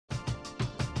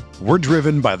We're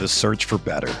driven by the search for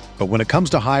better. But when it comes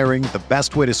to hiring, the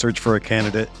best way to search for a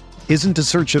candidate isn't to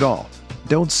search at all.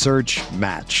 Don't search,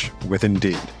 match with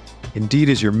Indeed. Indeed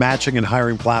is your matching and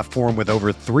hiring platform with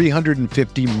over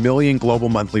 350 million global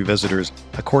monthly visitors,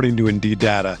 according to Indeed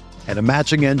data, and a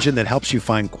matching engine that helps you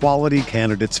find quality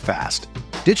candidates fast.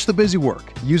 Ditch the busy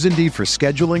work. Use Indeed for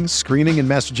scheduling, screening, and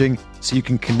messaging so you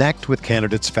can connect with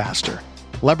candidates faster.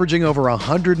 Leveraging over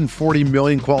 140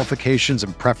 million qualifications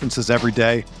and preferences every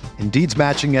day, Indeed's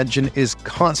matching engine is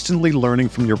constantly learning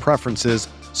from your preferences,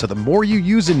 so the more you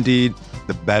use Indeed,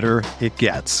 the better it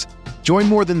gets. Join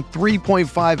more than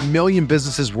 3.5 million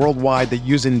businesses worldwide that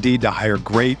use Indeed to hire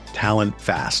great talent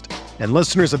fast. And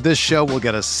listeners of this show will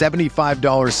get a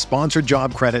 $75 sponsored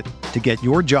job credit to get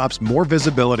your jobs more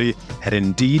visibility at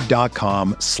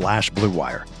Indeed.com/Blue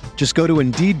Wire. Just go to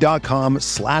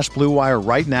Indeed.com/Blue Wire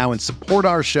right now and support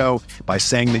our show by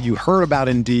saying that you heard about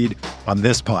Indeed on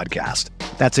this podcast.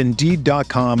 That's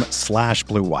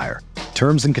Indeed.com/Blue Wire.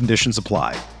 Terms and conditions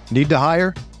apply. Need to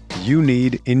hire? You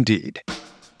need Indeed.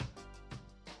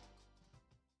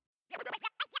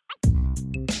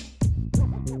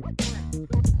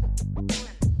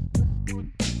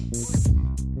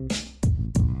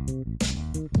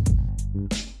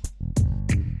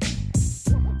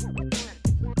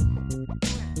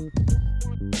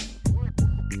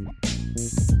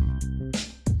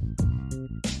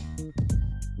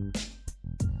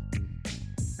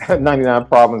 Had 99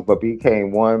 problems, but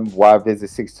became one. Why visit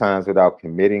 6 times without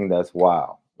committing? That's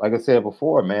wild. Like I said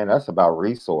before, man, that's about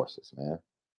resources, man.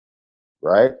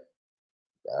 Right?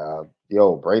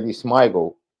 Brady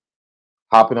Smigel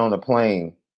hopping on a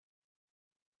plane,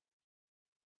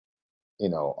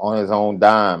 on his own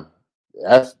dime.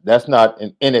 That's not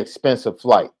an inexpensive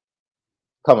flight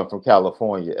coming from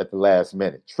California at the last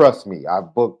minute. Trust me,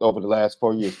 I've booked over the last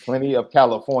 4 years plenty of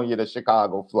California to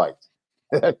Chicago flights.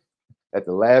 At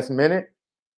the last minute,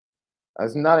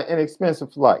 that's not an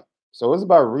inexpensive flight. So it's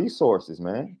about resources,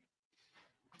 man.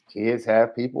 Kids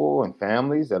have people and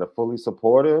families that are fully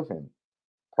supportive and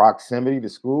proximity to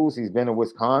schools. He's been in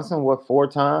Wisconsin, 4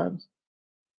 times?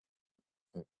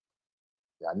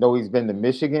 I know he's been to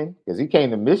Michigan because he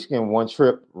came to Michigan one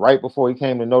trip right before he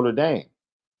came to Notre Dame.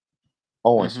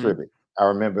 Owen Stribick. I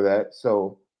remember that.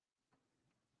 So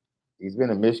he's been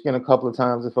to Michigan a couple of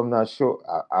times, if I'm not sure.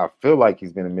 I feel like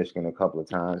he's been to Michigan a couple of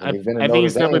times. I think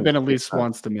he's definitely been at least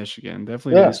once to Michigan.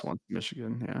 Definitely at least once to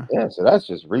Michigan, yeah. Yeah, so that's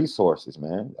just resources,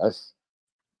 man. That's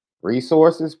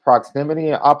resources, proximity,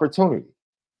 and opportunity.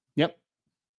 Yep.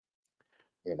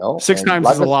 6 times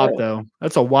is a lot, though.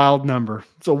 That's a wild number.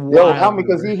 It's a wild number.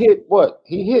 Because he hit what?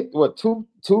 He hit, two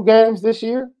games this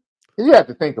year? You have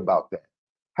to think about that.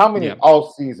 How many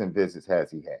off-season visits has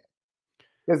he had?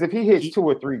 Because if he hits 2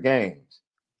 or 3 games,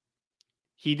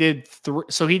 he did 3.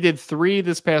 So he did 3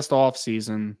 this past off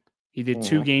season. He did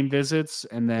 2 game visits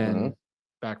and then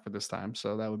back for this time.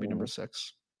 So that would be number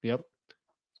 6. Yep.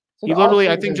 So he literally,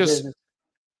 I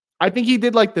think he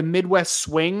did like the Midwest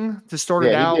swing to start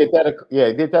it out. He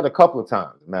did that a couple of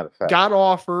times. Matter of fact, got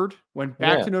offered, went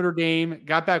back to Notre Dame,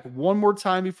 got back one more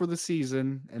time before the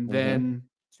season, and then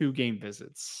 2 game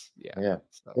visits. Yeah.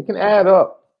 So it can add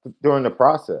up during the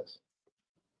process.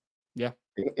 Yeah,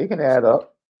 it can add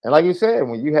up. And like you said,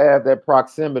 when you have that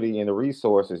proximity and the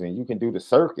resources and you can do the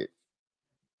circuit,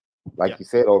 like you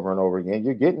said over and over again,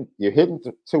 you're hitting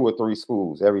 2 or 3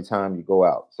 schools every time you go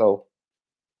out. So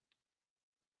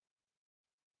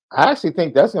I actually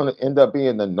think that's going to end up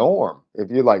being the norm if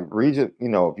you're like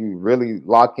if you really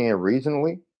lock in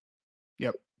regionally.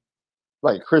 Yep.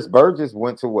 Like Chris Burgess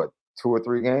went to 2 or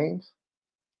 3 games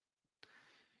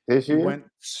this year? I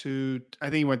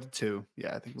think he went to 2.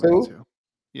 Yeah, I think he went to 2.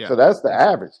 Yeah. So that's the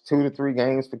average, 2 to 3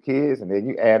 games for kids, and then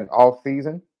you add an off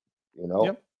season,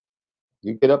 you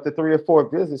get up to 3 or 4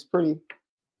 visits pretty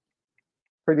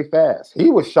fast. He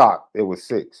was shocked it was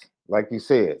 6, like you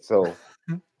said. So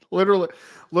literally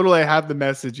I have the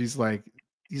message. He's like,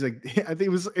 I think it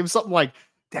was something like,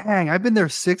 dang, I've been there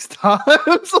 6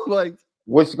 times. Like,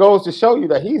 which goes to show you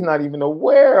that he's not even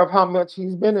aware of how much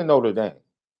he's been in Notre Dame.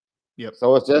 Yep.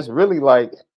 So it's just really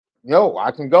like,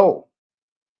 I can go.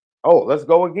 Oh, let's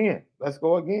go again. Yep.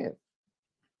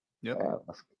 Yeah,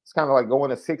 it's kind of like going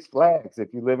to Six Flags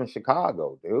if you live in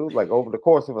Chicago, dude. Like over the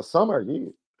course of a summer,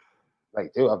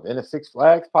 I've been to Six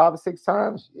Flags 5 or 6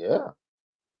 times. Yeah.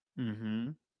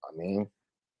 Mm-hmm. I mean,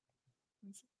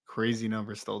 it's a crazy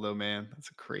number still, though, man. That's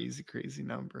a crazy, crazy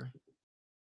number.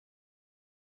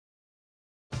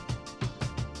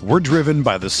 We're driven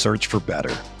by the search for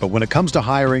better. But when it comes to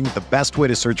hiring, the best way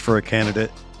to search for a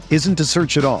candidate isn't to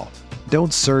search at all.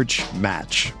 Don't search,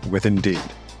 match with Indeed.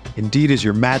 Indeed is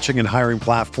your matching and hiring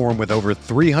platform with over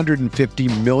 350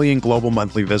 million global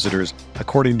monthly visitors,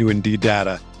 according to Indeed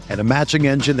data, and a matching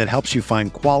engine that helps you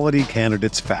find quality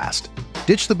candidates fast.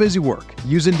 Ditch the busy work.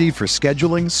 Use Indeed for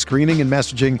scheduling, screening, and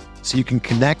messaging so you can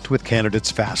connect with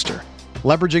candidates faster.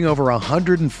 Leveraging over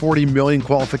 140 million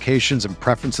qualifications and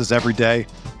preferences every day,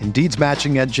 Indeed's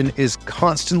matching engine is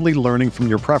constantly learning from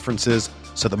your preferences,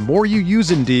 so the more you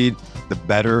use Indeed, the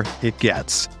better it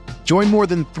gets. Join more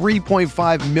than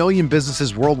 3.5 million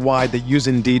businesses worldwide that use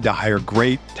Indeed to hire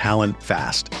great talent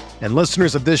fast. And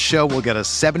listeners of this show will get a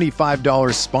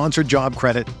 $75 sponsored job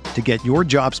credit to get your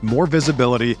jobs more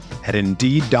visibility at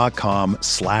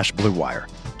Indeed.com/Blue Wire.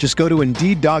 Just go to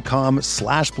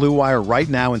Indeed.com/Blue Wire right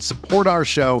now and support our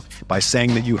show by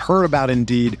saying that you heard about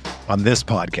Indeed on this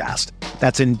podcast.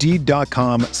 That's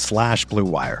Indeed.com/Blue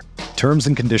Wire. Terms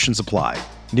and conditions apply.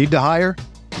 Need to hire?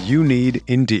 You need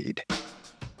Indeed.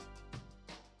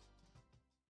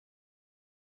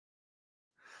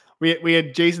 We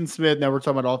had Jason Smith. Now we're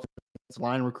talking about offensive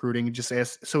line recruiting. And just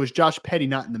asked, so is Josh Petty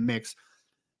not in the mix?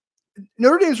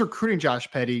 Notre Dame's recruiting Josh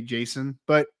Petty, Jason.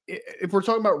 But if we're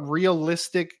talking about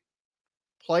realistic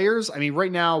players, I mean,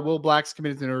 right now, Will Black's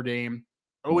committed to Notre Dame.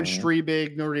 Owen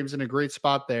Strebig, Notre Dame's in a great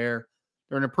spot there.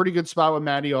 They're in a pretty good spot with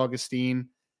Matty Augustine.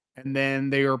 And then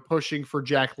they are pushing for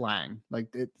Jack Lang.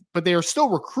 But they are still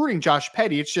recruiting Josh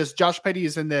Petty. It's just Josh Petty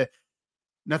is in the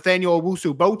Nathaniel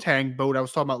Owusu Boateng boat I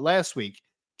was talking about last week.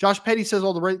 Josh Petty says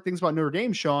all the right things about Notre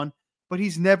Dame, Sean, but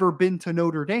he's never been to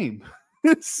Notre Dame.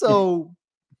 So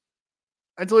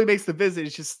until he makes the visit,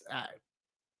 it's just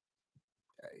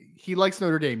he likes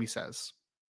Notre Dame, he says.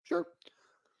 Sure.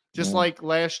 Just like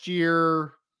last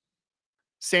year,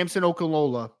 Samson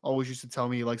Okalola always used to tell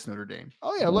me he likes Notre Dame.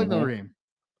 Oh, yeah, I like Notre Dame.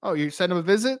 Oh, you sent him a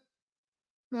visit?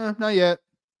 Not yet.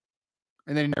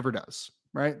 And then he never does.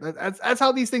 Right. That's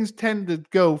how these things tend to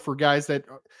go for guys that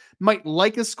might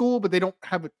like a school, but they don't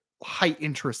have a high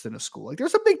interest in a school. Like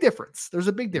there's a big difference. There's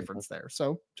a big difference there.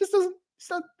 So just doesn't,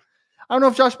 I don't know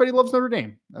if Josh Petty loves Notre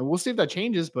Dame. We'll see if that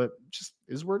changes, but it just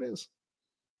is where it is.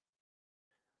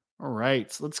 All right.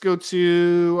 So let's go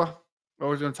to,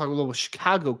 we're going to talk a little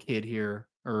Chicago kid here,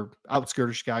 or outskirt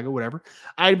of Chicago, whatever.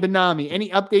 Benami, any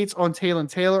updates on Taylor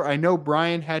Taylor? I know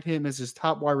Brian had him as his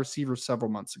top wide receiver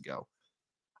several months ago.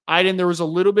 There was a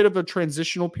little bit of a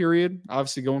transitional period,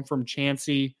 obviously going from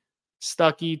Chancey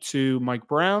Stuckey to Mike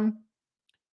Brown.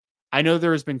 I know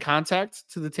there has been contact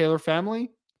to the Taylor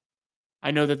family.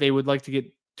 I know that they would like to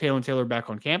get Taylor back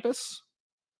on campus.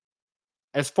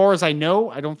 As far as I know,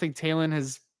 I don't think Taylor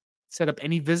has set up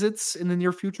any visits in the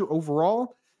near future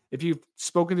overall. If you've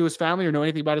spoken to his family or know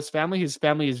anything about his family is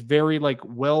very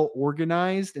well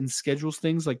organized and schedules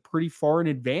things pretty far in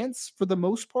advance for the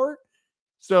most part.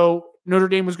 So Notre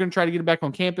Dame was going to try to get him back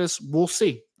on campus. We'll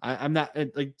see. I'm not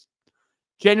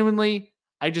genuinely,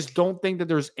 I just don't think that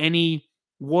there's any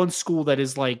one school that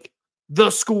is the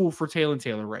school for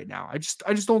Taylor right now. I just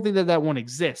don't think that one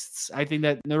exists. I think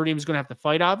that Notre Dame is going to have to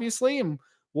fight, obviously, and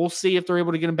we'll see if they're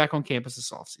able to get him back on campus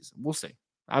this offseason. We'll see.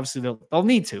 Obviously, they'll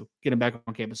need to get him back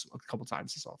on campus a couple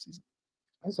times this offseason.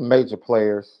 There's some major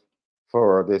players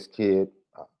for this kid.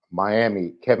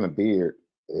 Miami, Kevin Beard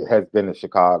has been in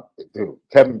Chicago. Dude,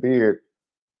 Kevin Beard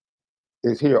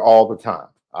is here all the time.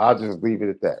 I'll just leave it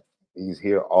at that. He's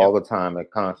here all the time in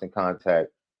constant contact.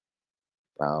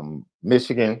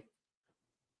 Michigan,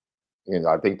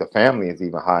 I think the family is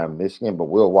even high in Michigan, but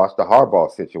we'll watch the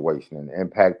Harbaugh situation and the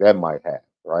impact that might have,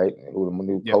 right? And who the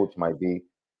new coach might be.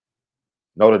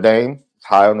 Notre Dame is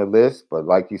high on the list, but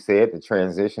like you said, the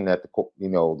transition at the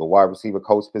wide receiver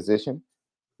coach position,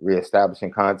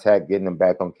 reestablishing contact, getting them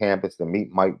back on campus to meet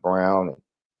Mike Brown and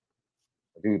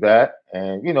do that.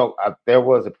 And, there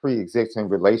was a pre-existing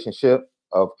relationship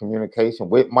of communication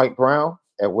with Mike Brown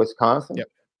at Wisconsin.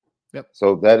 Yep.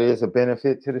 So that is a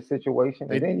benefit to the situation.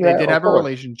 They did have a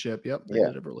relationship. Yep. They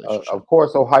did have a relationship. Of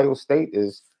course, Ohio State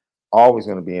is always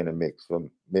going to be in the mix for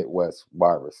Midwest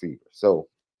wide receiver. So,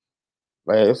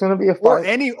 man, it's going to be a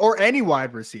fight. Or any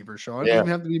wide receiver, Sean. It doesn't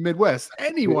have to be Midwest.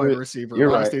 Any wide receiver.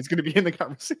 You're right. State's going to be in the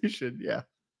conversation. Yeah.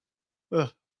 Ugh.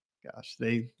 Gosh,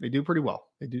 they do pretty well.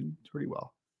 They do pretty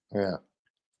well. Yeah.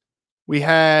 We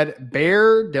had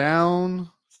Bear Down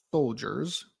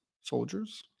Soldiers,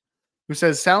 who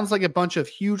says, sounds like a bunch of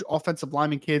huge offensive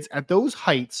lineman kids at those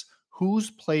heights.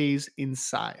 Who's playing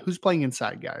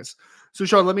inside, guys? So,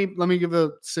 Sean, let me give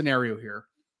a scenario here.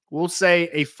 We'll say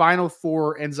a Final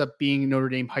Four ends up being Notre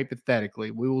Dame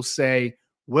hypothetically. We will say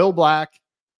Will Black,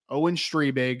 Owen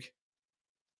Strebig,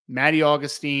 Matty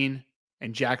Augustine,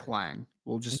 and Jack Lang.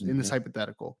 We'll just in this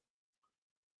hypothetical.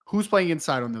 Who's playing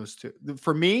inside on those two?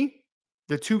 For me,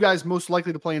 the two guys most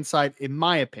likely to play inside, in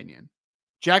my opinion,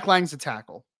 Jack Lang's a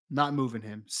tackle, not moving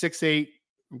him. 6'8",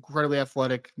 incredibly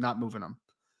athletic, not moving him.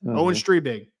 Owen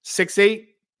Strebig, 6'8",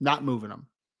 not moving him.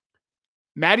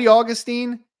 Matty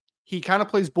Augustine, he kind of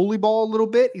plays bully ball a little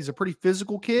bit. He's a pretty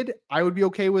physical kid. I would be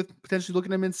okay with potentially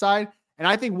looking at him inside. And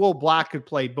I think Will Black could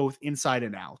play both inside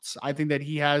and outs. I think that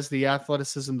he has the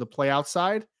athleticism to play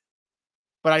outside,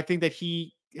 but I think that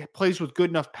he plays with good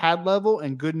enough pad level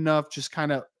and good enough just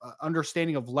kind of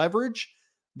understanding of leverage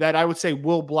that I would say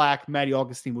Will Black, Matty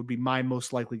Augustine would be my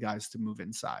most likely guys to move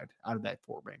inside out of that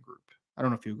 4-man group. I don't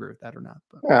know if you agree with that or not.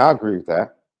 But. Yeah, I agree with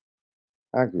that.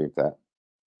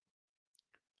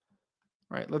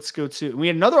 All right, let's go to, we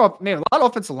had a lot of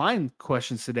offensive line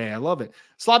questions today. I love it.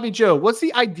 Sloppy Joe, what's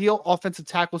the ideal offensive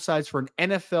tackle size for an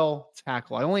NFL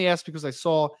tackle? I only asked because I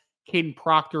saw Caden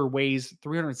Proctor weighs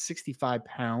 365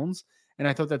 pounds, and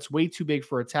I thought that's way too big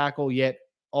for a tackle, yet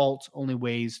Alt only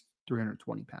weighs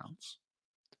 320 pounds.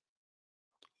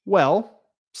 Well,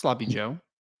 Sloppy Joe,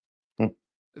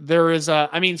 there is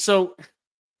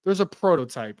there's a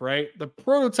prototype, right? The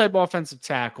prototype offensive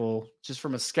tackle, just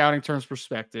from a scouting terms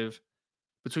perspective,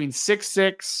 between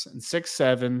 6'6" and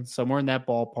 6'7", somewhere in that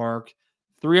ballpark,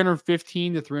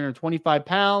 315 to 325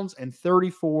 pounds, and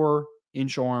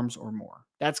 34-inch arms or more.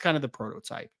 That's kind of the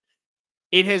prototype.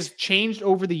 It has changed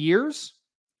over the years,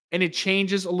 and it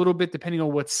changes a little bit depending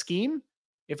on what scheme.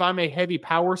 If I'm a heavy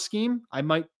power scheme, I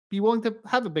might be willing to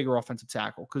have a bigger offensive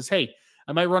tackle because, hey,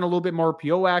 I might run a little bit more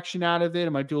PO action out of it. I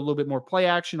might do a little bit more play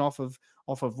action off of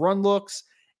run looks.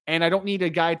 And I don't need a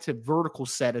guy to vertical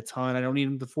set a ton. I don't need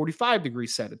him to 45-degree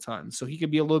set a ton. So he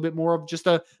could be a little bit more of just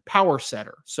a power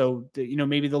setter. So,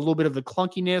 maybe the little bit of the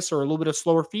clunkiness or a little bit of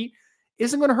slower feet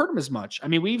isn't going to hurt him as much. I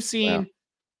mean, we've seen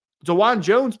DeJuan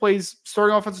Jones plays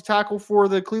starting offensive tackle for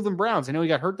the Cleveland Browns. I know he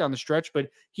got hurt down the stretch, but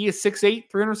he is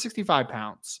 6'8", 365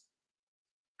 pounds.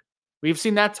 We've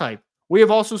seen that type. We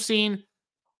have also seen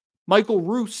Michael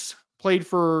Roos played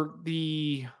for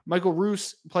the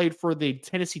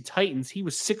Tennessee Titans. He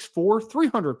was 6'4",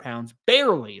 300 pounds,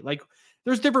 barely. Like,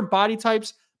 there's different body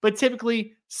types, but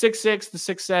typically 6'6" to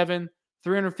 6'7",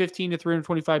 315 to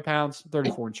 325 pounds,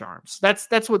 34-inch arms.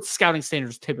 That's what scouting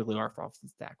standards typically are for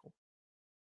offensive tackle.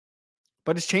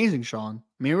 But it's changing, Sean.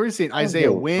 I mean, we're seeing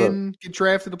Isaiah Wynn get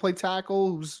drafted to play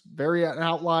tackle, who's very an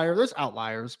outlier. There's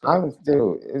outliers, but I'm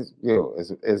still is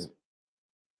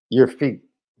your feet.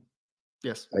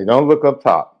 Yes. They don't look up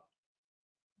top.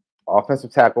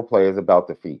 Offensive tackle play is about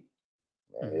the feet.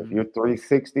 If you're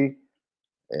 360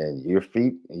 and your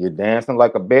feet, you're dancing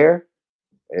like a bear,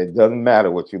 it doesn't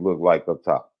matter what you look like up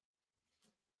top.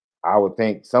 I would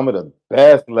think some of the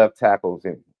best left tackles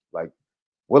in, like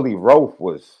Willie Roaf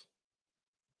was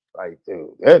like,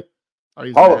 dude,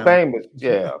 Hall of Fame is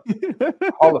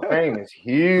Hall of Fame is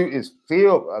huge. Is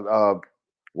filled.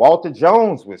 Walter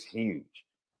Jones was huge.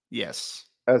 Yes.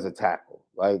 As a tackle,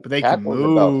 like, but they can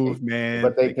move, man.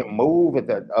 But they can move. At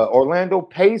that, Orlando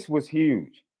Pace was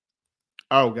huge.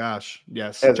 Oh gosh,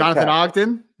 yes. Jonathan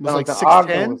Ogden was like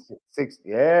 6'10".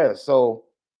 Yeah. So,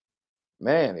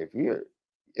 man,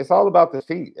 it's all about the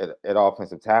feet at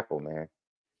offensive tackle, man.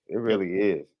 It really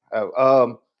is.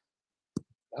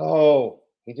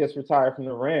 He just retired from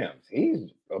the Rams. He's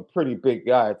a pretty big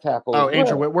guy at tackle. Oh,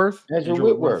 Andrew Whitworth. Andrew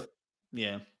Whitworth.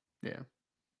 Yeah.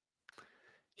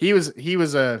 He was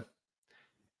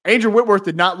Andrew Whitworth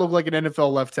did not look like an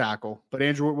NFL left tackle, but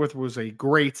Andrew Whitworth was a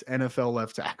great NFL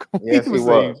left tackle. Yes, he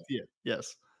was.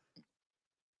 Yes.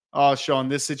 Oh, Sean,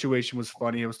 this situation was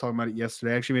funny. I was talking about it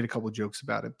yesterday. I actually made a couple of jokes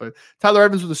about it, but Tyler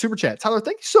Evans with a super chat. Tyler,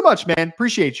 thank you so much, man.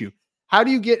 Appreciate you. How do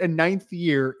you get a 9th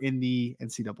year in the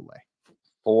NCAA?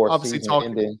 4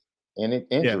 season ending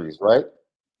injuries, right?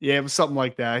 Yeah, it was something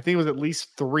like that. I think it was at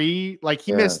least 3. Like,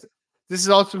 he missed. This is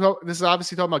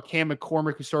obviously talking about Cam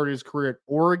McCormick, who started his career at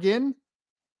Oregon,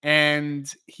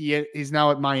 and he's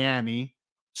now at Miami.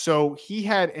 So he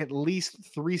had at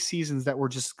least 3 seasons that were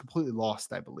just completely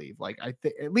lost, I believe. Like,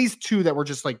 at least 2 that were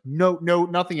just like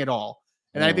nothing at all.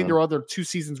 And I think there were other 2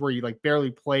 seasons where he like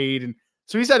barely played, and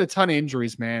so he's had a ton of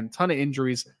injuries, man. Ton of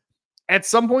injuries. At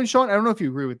some point, Sean, I don't know if you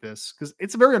agree with this, because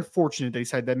it's very unfortunate that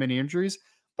he's had that many injuries.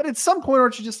 But at some point,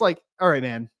 aren't you just like, all right,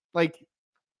 man, like,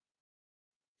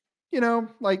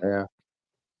 like,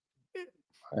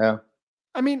 yeah.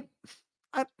 I mean,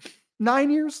 9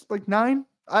 years, like 9.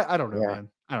 I don't know, man.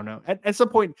 I don't know. At some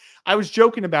point, I was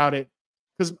joking about it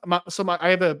because I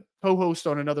have a co-host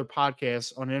on another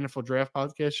podcast, on an NFL draft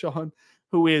podcast, Sean,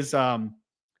 who is a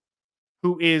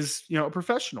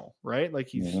professional, right? Like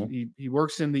he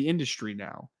works in the industry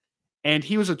now. And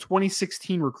he was a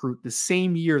 2016 recruit the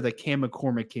same year that Cam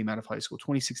McCormick came out of high school,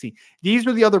 2016. These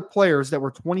were the other players that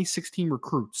were 2016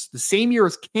 recruits, the same year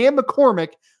as Cam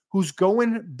McCormick, who's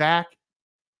going back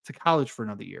to college for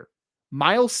another year.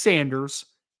 Miles Sanders,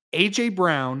 A.J.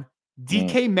 Brown,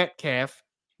 DK Metcalf,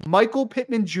 Michael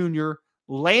Pittman Jr.,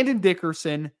 Landon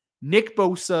Dickerson, Nick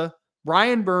Bosa,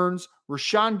 Brian Burns,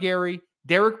 Rashawn Gary,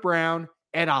 Derek Brown,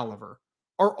 Ed Oliver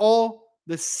are all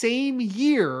the same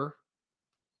year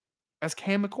as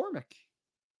Cam McCormick.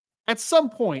 At some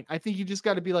point, I think you just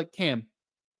got to be like, Cam,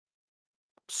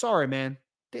 sorry, man.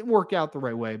 Didn't work out the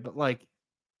right way, but like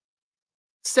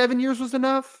 7 years was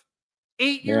enough.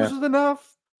 8 years was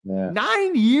enough.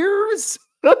 9 years?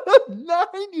 9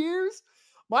 years?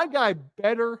 My guy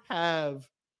better have.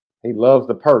 He loves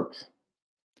the perks.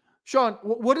 Sean,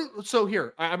 what is, so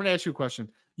here, I'm going to ask you a question.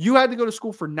 You had to go to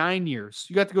school for 9 years.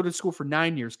 You got to go to school for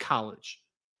 9 years, college.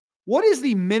 What is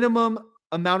the minimum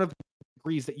amount of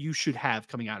degrees that you should have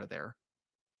coming out of there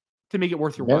to make it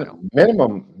worth your while?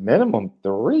 Minimum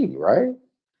 3, right?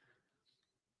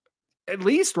 At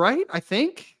least, right? I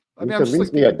think. I mean, at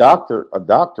least be a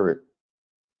doctorate.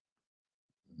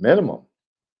 Minimum.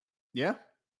 Yeah.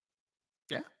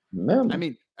 Yeah. Minimum. I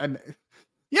mean,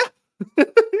 yeah.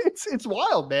 it's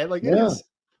wild, man. Like it is.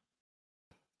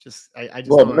 I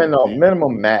just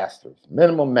minimum masters.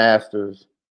 Minimum masters.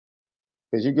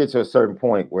 Because you get to a certain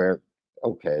point where,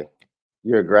 okay,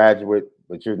 you're a graduate,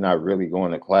 but you're not really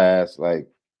going to class. Like,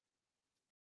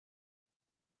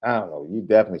 I don't know. You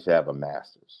definitely should have a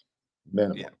master's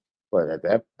minimum. Yeah. But at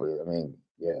that point, I mean,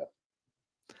 yeah.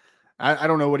 I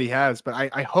don't know what he has, but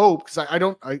I hope, because I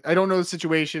don't know the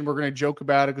situation. We're gonna joke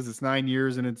about it because it's 9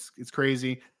 years and it's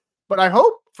crazy. But I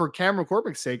hope, for Cameron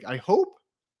McCormick's sake, I hope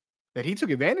that he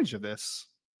took advantage of this.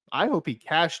 I hope he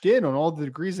cashed in on all the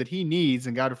degrees that he needs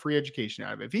and got a free education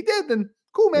out of it. If he did, then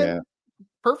cool, man. Yeah.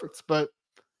 Perfect. But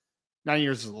 9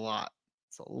 years is a lot.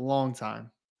 It's a long time.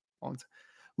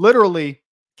 Literally,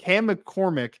 Cam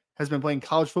McCormick has been playing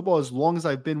college football as long as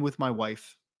I've been with my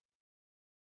wife.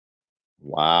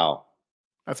 Wow.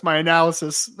 That's my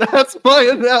analysis. That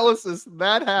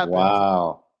happened.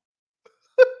 Wow.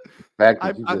 The fact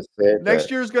that you just said next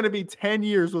year is going to be 10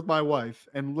 years with my wife.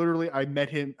 And literally, I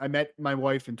met my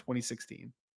wife in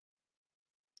 2016.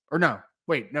 Or no,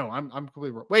 wait, no, I'm completely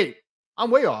wrong. Wait,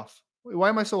 I'm way off. Wait, why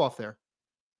am I so off there?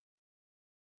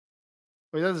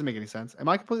 Wait, that doesn't make any sense. Am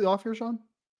I completely off here, Sean?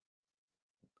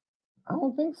 I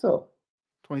don't think so.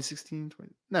 2016,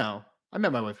 no, I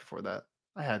met my wife before that.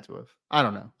 I had to have. I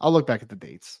don't know. I'll look back at the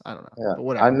dates. I don't know. Yeah, but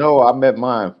whatever. I know I met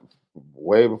mine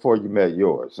way before you met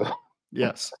yours. So.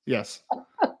 Yes.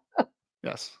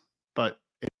 But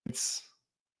it's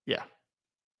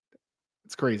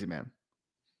crazy, man.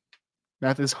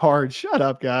 Math is hard. Shut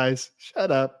up, guys.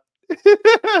 Shut up.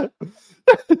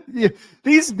 Yeah,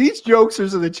 these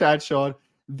jokesters in the chat, Sean,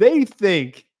 they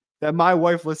think that my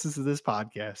wife listens to this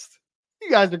podcast. You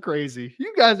guys are crazy.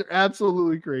 You guys are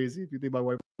absolutely crazy if you think my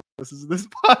wife listens to this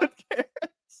podcast.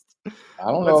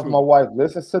 I don't know if my wife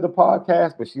listens to the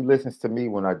podcast, but she listens to me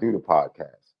when I do the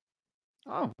podcast.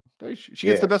 Oh, she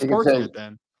gets the best parts of it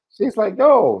then. She's like,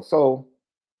 yo, so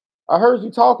I heard you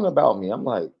talking about me. I'm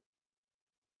like,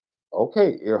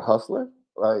 okay, you're a hustler.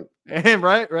 Like,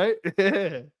 right.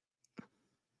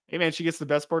 Hey, man, she gets the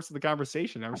best parts of the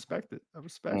conversation. I respect it.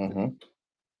 It.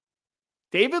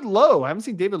 David Lowe. I haven't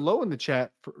seen David Lowe in the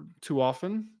chat too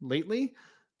often lately.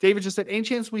 David just said, any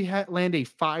chance we land a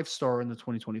 5-star in the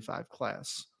 2025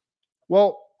 class?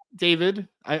 Well, David,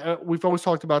 we've always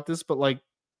talked about this, but like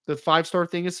the 5-star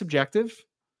thing is subjective.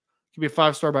 It could be a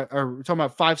 5-star are we talking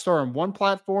about 5-star on one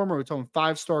platform, or are we talking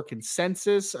 5-star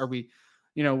consensus? Are we,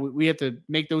 we have to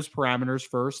make those parameters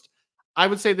first. I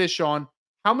would say this, Sean,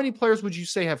 how many players would you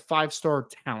say have 5-star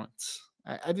talents?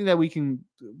 I think that we can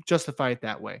justify it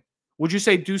that way. Would you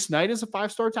say Deuce Knight is a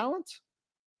 5-star talent?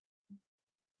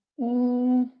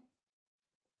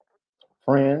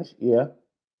 Friends, yeah.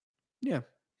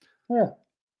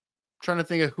 Trying to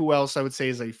think of who else I would say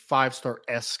is a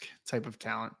 5-star-esque type of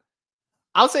talent.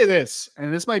 I'll say this,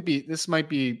 and this might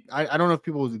be. I don't know if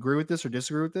people would agree with this or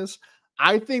disagree with this.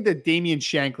 I think that Damian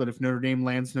Shanklin, if Notre Dame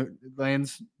lands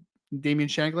Damian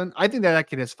Shanklin, I think that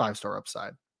kid has 5-star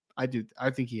upside. I do. I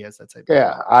think he has that type.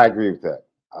 I agree with that.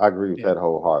 I agree with that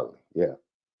wholeheartedly. Yeah.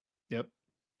 Yep.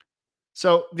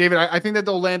 So, David, I think that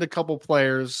they'll land a couple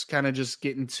players, kind of just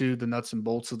get into the nuts and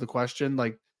bolts of the question.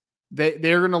 Like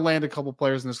they're going to land a couple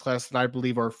players in this class that I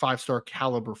believe are 5-star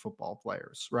caliber football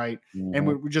players, right? Mm-hmm.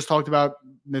 And we just talked about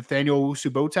Nathaniel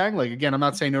Owusu-Boateng. Like, again, I'm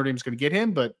not saying Notre Dame's going to get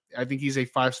him, but I think he's a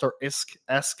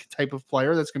 5-star-esque type of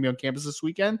player that's going to be on campus this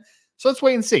weekend. So let's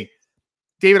wait and see.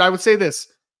 David, I would say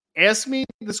this. Ask me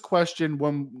this question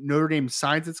when Notre Dame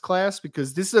signs its class,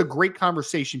 because this is a great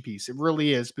conversation piece. It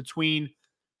really is, between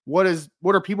what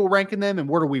are people ranking them and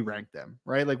where do we rank them,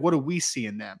 right? Like, what do we see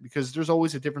in them? Because there's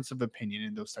always a difference of opinion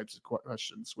in those types of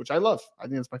questions, which I love. I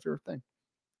think that's my favorite thing.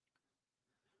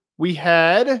 We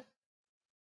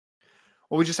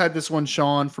just had this one,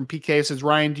 Sean from PK says,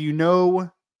 Ryan, do you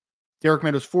know Derek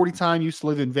Meadows 40 time used to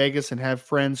live in Vegas and have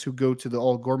friends who go to the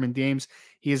all Gorman games.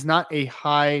 He is not a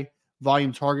high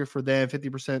volume target for them.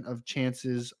 50% of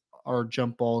chances are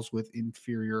jump balls with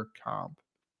inferior comp.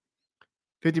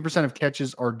 50% of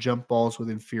catches are jump balls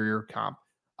with inferior comp.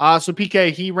 So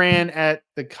PK, he ran at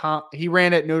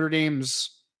Notre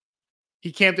Dame's.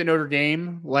 He camped at Notre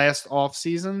Dame last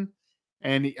offseason,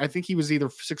 and I think he was either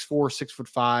 6'4",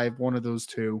 6'5", one of those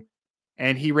two.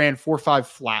 And he ran 4.5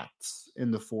 flats in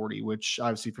the 40, which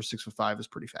obviously for 6'5" is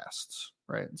pretty fast,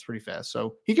 right? It's pretty fast.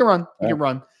 So he can run. He can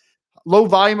run. Low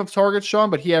volume of targets, Sean,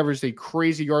 but he averaged a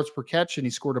crazy yards per catch, and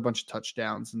he scored a bunch of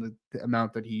touchdowns in the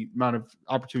amount of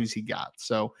opportunities he got.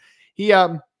 So he's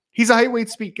a height, weight,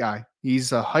 speed guy.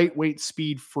 He's a height, weight,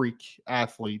 speed freak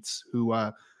athlete who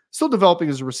still developing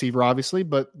as a receiver, obviously,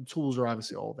 but the tools are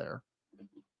obviously all there.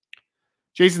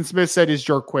 Jason Smith said, is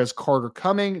Jarquez Carter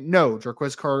coming? No,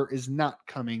 Jarquez Carter is not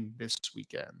coming this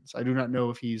weekend. I do not know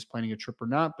if he's planning a trip or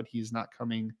not, but he's not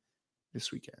coming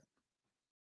this weekend.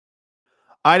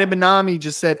 Ida Benami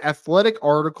just said, athletic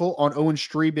article on Owen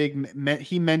Strebig.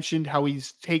 He mentioned how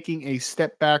he's taking a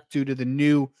step back due to the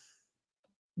new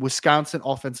Wisconsin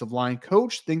offensive line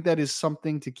coach. Think that is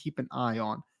something to keep an eye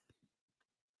on.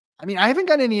 I mean, I haven't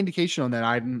got any indication on that,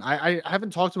 Iden. I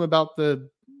haven't talked to him about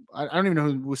I don't even know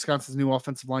who Wisconsin's new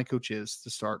offensive line coach is to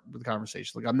start with the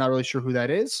conversation. Like, I'm not really sure who that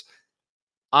is.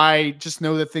 I just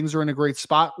know that things are in a great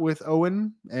spot with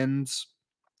Owen, and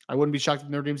I wouldn't be shocked if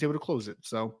Notre Dame's able to close it.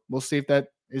 So we'll see if that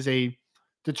is a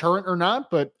deterrent or not,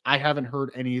 but I haven't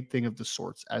heard anything of the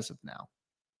sorts as of now.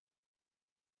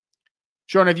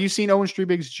 Sean, have you seen Owen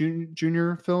Strebig's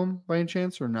junior film by any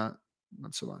chance or not?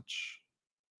 Not so much.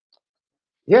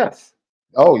 Yes.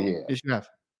 Oh, yeah. Yes, you have.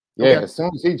 Yeah, Okay. as soon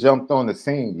as he jumped on the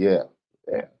scene, yeah.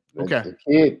 Okay. The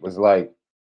kid was like,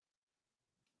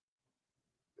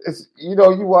 it's you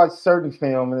watch certain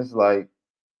film and it's like,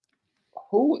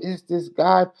 who is this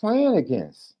guy playing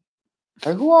against?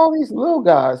 Like, who are all these little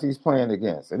guys he's playing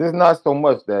against? And it's not so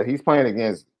much that he's playing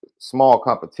against small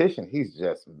competition. He's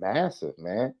just massive,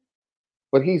 man.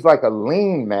 But he's like a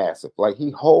lean massive. Like,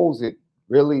 he holds it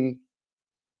really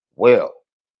well.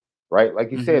 Right?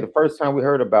 Like you said, the first time we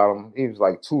heard about him, he was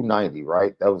like 290,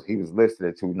 right? He was listed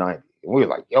at 290. And we were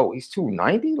like, yo, he's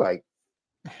 290? Like,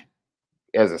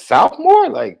 as a sophomore?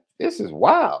 Like, this is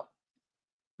wild.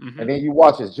 And then you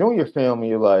watch his junior film and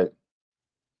you're like,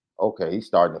 okay, he's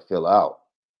starting to fill out.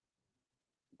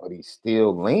 But he's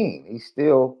still lean.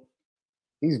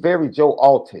 He's very Joe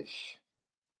Altish.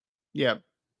 Yeah.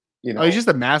 He's just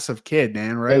a massive kid,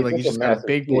 man, right? Yeah, like, he's just got a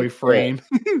big boy frame.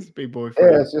 He's a big boy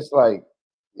frame. Yeah, it's just like,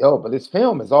 yo, but his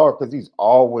film is all because he's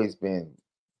always been,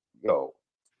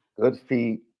 good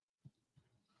feet.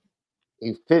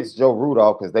 He fits Joe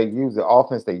Rudolph because they use the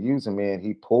offense they use him in.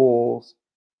 He pulls,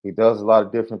 he does a lot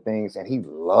of different things, and he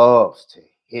loves to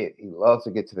hit. He loves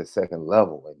to get to the second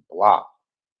level and block.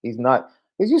 He's not,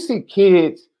 because you see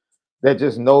kids that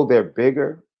just know they're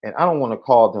bigger, and I don't want to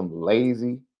call them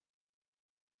lazy,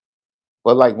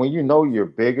 but like when you know you're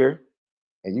bigger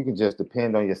and you can just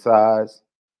depend on your size,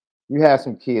 you have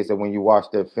some kids that when you watch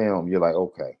their film, you're like,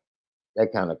 okay,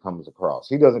 that kind of comes across.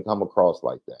 He doesn't come across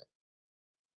like that.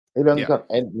 He doesn't come,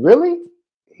 and really,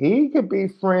 he could be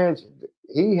fringe.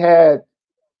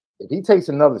 If he takes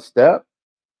another step,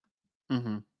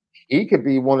 he could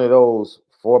be one of those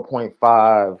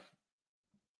 4.5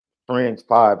 fringe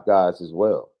 5 guys as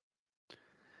well.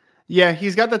 Yeah,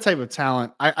 he's got that type of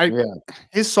talent.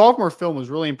 His sophomore film was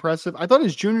really impressive. I thought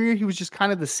his junior year he was just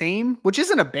kind of the same, which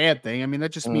isn't a bad thing. I mean,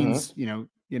 that just means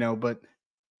but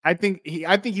I think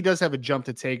he does have a jump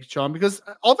to take, Sean, because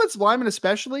offensive linemen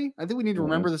especially, I think we need to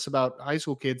remember this about high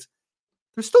school kids.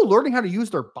 They're still learning how to use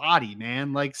their body,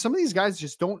 man. Like, some of these guys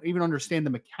just don't even understand the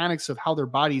mechanics of how their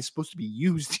body is supposed to be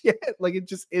used yet. Like, it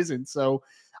just isn't. So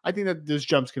I think that those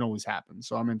jumps can always happen.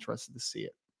 So I'm interested to see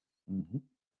it.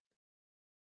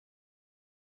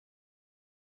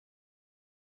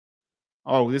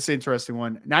 Oh, this is an interesting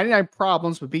one. 99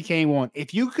 problems with BK1.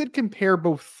 If you could compare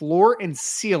both floor and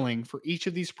ceiling for each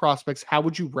of these prospects, how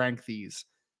would you rank these?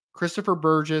 Christopher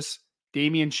Burgess,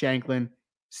 Damian Shanklin,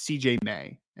 CJ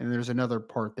May. And there's another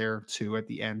part there too at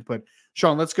the end. But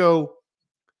Sean, let's go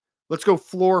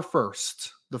floor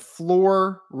first. The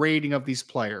floor rating of these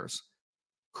players.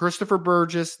 Christopher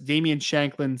Burgess, Damian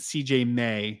Shanklin, CJ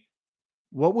May.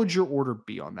 What would your order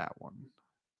be on that one?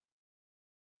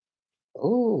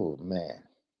 Oh, man.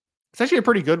 It's actually a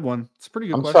pretty good one. It's a pretty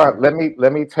good I'm question. sorry.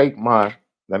 Let me take my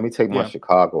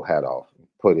Chicago hat off.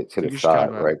 Put it to the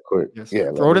side right quick. Yes.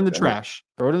 Yeah. Throw it in the trash.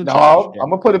 Throw it in the trash. No,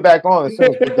 I'm gonna put it back on as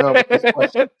soon as we're done with this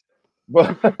question.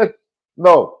 But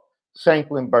no,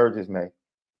 Shanklin Burgess May.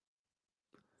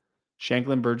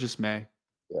 Shanklin Burgess May.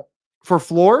 Yeah. For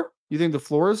floor? You think the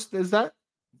floor is that?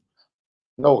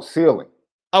 No, ceiling.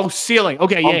 Oh, ceiling.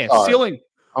 Okay, yeah. Ceiling.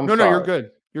 No, you're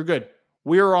good. You're good.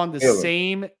 We're on the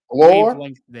same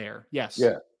wavelength there. Yes.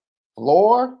 Yeah.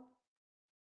 Floor.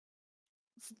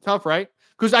 It's tough, right?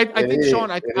 Because I think, Sean,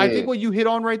 I think what you hit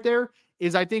on right there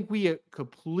is I think we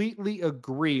completely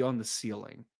agree on the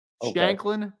ceiling. Okay.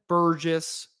 Shanklin,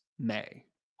 Burgess, May.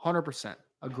 100%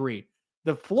 agreed.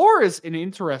 The floor is an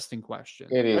interesting question.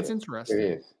 It is. That's interesting.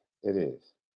 It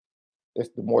is. It's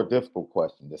the more difficult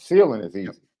question. The ceiling is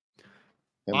easy.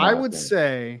 Yep. I would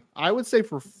say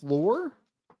for floor,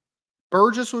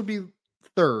 Burgess would be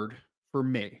third for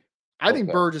me. I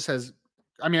think Burgess has,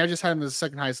 I just had him as the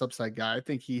second highest upside guy. I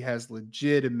think he has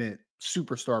legitimate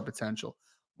superstar potential,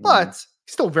 but he's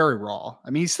still very raw.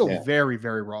 He's still very,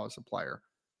 very raw as a player.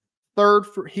 Third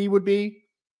he would be,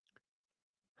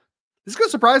 this is going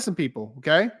to surprise some people.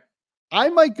 Okay. I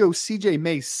might go CJ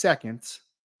May second,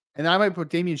 and I might put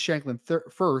Damian Shanklin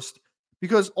first,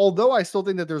 because although I still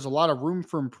think that there's a lot of room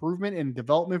for improvement and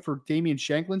development for Damian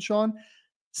Shanklin, Sean,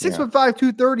 6'5",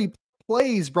 230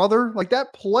 plays, brother. Like,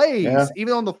 that plays,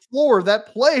 even on the floor, that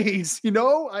plays,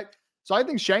 So I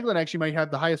think Shanklin actually might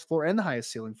have the highest floor and the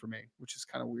highest ceiling for me, which is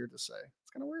kind of weird to say.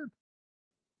 It's kind of weird.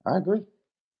 I agree.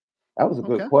 That was a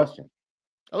good question.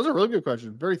 That was a really good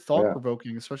question. Very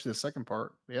thought-provoking, especially the second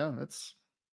part. Yeah, that's...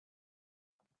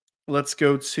 Let's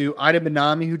go to Ida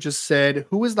Benami, who just said,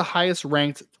 who is the highest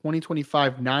ranked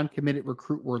 2025 non-committed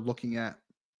recruit we're looking at?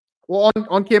 Well,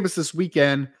 on campus this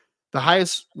weekend, the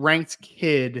highest ranked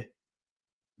kid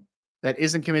that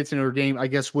isn't committed to Notre Dame, I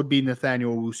guess, would be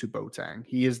Nathaniel Owusu-Boateng.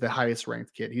 He is the highest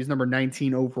ranked kid. He's number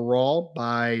 19 overall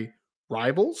by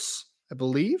Rivals, I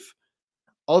believe.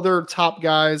 Other top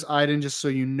guys, Iden, just so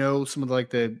you know, some of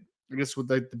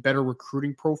the better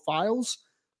recruiting profiles.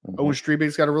 Owen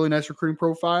Strebig's got a really nice recruiting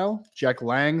profile. Jack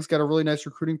Lang's got a really nice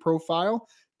recruiting profile.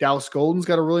 Dallas Golden's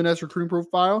got a really nice recruiting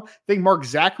profile. I think Mark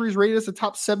Zachary's rated as a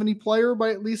top 70 player by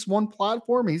at least one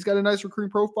platform. He's got a nice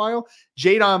recruiting profile.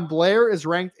 Jadon Blair is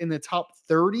ranked in the top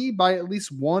 30 by at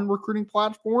least one recruiting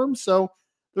platform. So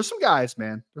there's some guys,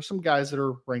 man. There's some guys that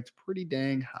are ranked pretty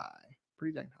dang high.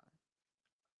 Pretty dang high.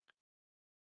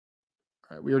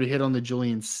 All right, we already hit on the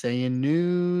Julian Sayin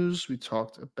news. We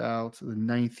talked about the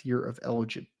 9th year of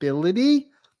eligibility.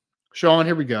 Sean,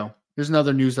 here we go. Here's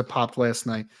another news that popped last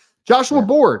night. Joshua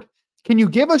Board, can you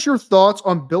give us your thoughts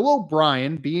on Bill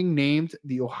O'Brien being named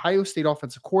the Ohio State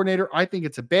offensive coordinator? I think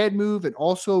it's a bad move and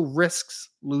also risks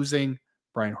losing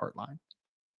Brian Hartline.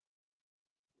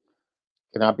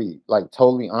 Can I be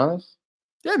totally honest?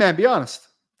 Yeah, man, be honest.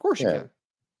 Of course you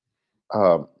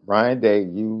can. Ryan Day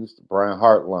used Brian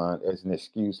Hartline as an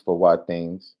excuse for why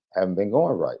things haven't been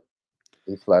going right.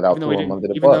 He flat out threw him under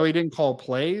the bus. Even though he didn't call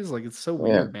plays, it's so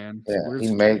weird, man.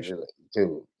 He made it,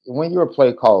 dude. When you're a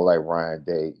play caller like Ryan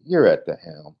Day, you're at the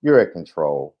helm. You're at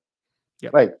control.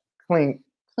 Yep.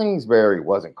 Kingsbury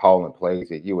wasn't calling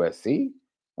plays at USC.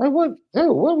 What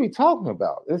are we talking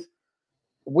about?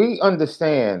 We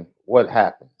understand what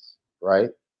happens, right?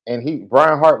 And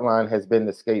Brian Hartline has been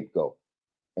the scapegoat.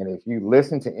 And if you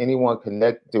listen to anyone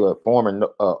connected to a former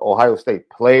Ohio State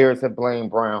players that blame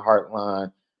Brian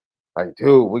Hartline,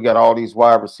 dude, we got all these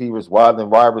wide receivers. Why are the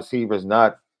wide receivers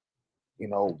not,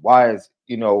 why is,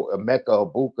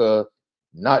 Emeka Ibuka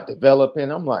not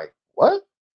developing? I'm like, what?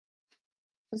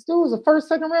 This dude was a first,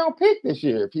 second round pick this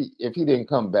year if he didn't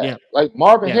come back. Yeah.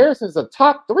 Marvin Harrison's a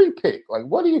top 3 pick.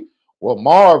 Well,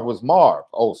 Marv was Marv.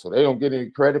 Oh, so they don't get any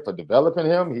credit for developing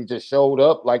him? He just showed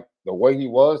up the way he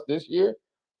was this year?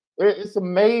 It's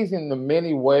amazing the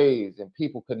many ways and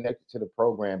people connected to the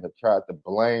program have tried to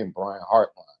blame Brian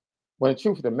Hartline. When the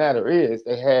truth of the matter is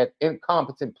they had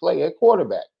incompetent play at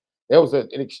quarterback. There was an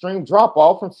extreme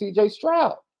drop-off from C.J.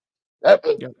 Stroud.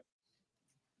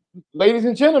 Ladies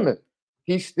and gentlemen,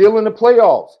 he's still in the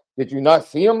playoffs. Did you not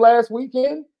see him last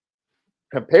weekend?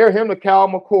 Compare him to Kyle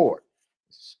McCord.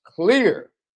 It's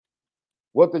clear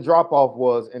what the drop-off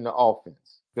was in the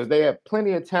offense because they have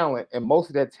plenty of talent, and most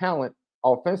of that talent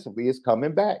offensively is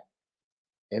coming back.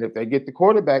 And if they get the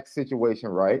quarterback situation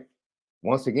right,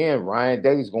 once again, Ryan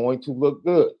Day is going to look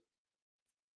good.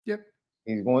 Yep.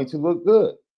 He's going to look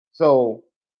good. So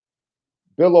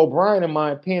Bill O'Brien, in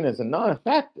my opinion, is a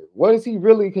non-factor. What is he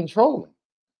really controlling?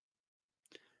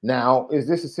 Now, is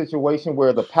this a situation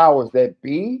where the powers that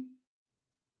be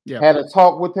had a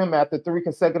talk with him after 3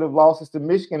 consecutive losses to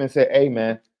Michigan and said, "Hey,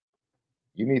 man,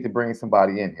 you need to bring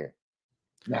somebody in here."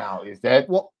 Now, is that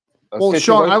well,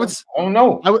 Sean? I don't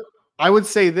know. I would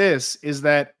say this is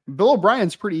that Bill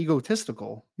O'Brien's pretty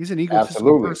egotistical. He's an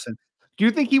egotistical person. Do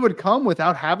you think he would come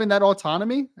without having that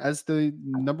autonomy as the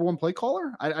number one play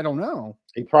caller? I don't know.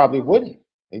 He probably wouldn't.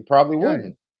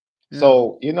 Yeah.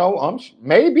 So,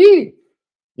 maybe,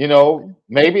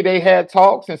 maybe they had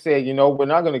talks and said, we're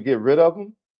not going to get rid of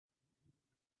him,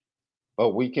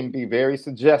 but we can be very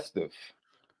suggestive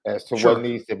as to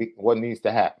what needs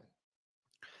to happen.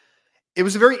 It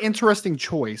was a very interesting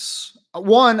choice.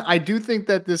 One, I do think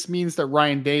that this means that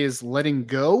Ryan Day is letting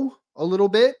go a little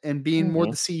bit and being more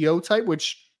the CEO type,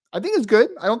 which I think is good.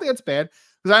 I don't think that's bad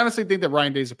because I honestly think that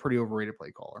Ryan Day is a pretty overrated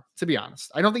play caller, to be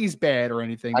honest. I don't think he's bad or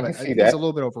anything, but I think he's a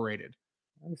little bit overrated.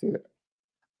 I can see that.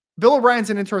 Bill O'Brien's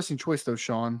an interesting choice though,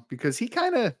 Sean, because he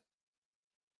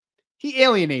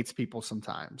alienates people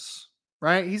sometimes,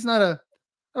 right? He's not I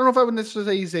don't know if I would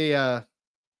necessarily say I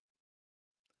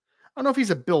don't know if he's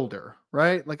a builder,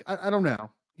 right? Like, I don't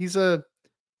know.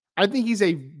 I think he's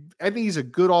a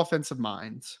good offensive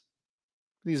mind.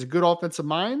 He's a good offensive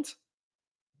mind.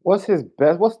 What's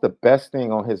the best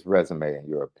thing on his resume in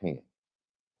your opinion?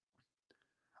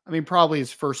 I mean, probably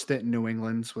his first stint in New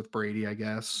England with Brady, I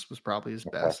guess, was probably his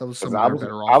best. That was some I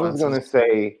was going to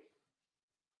say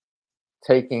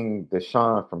taking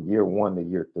Deshaun from year 1 to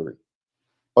year 3.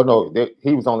 Oh, no,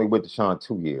 he was only with Deshaun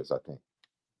 2 years, I think.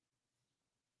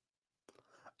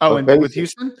 Oh, and with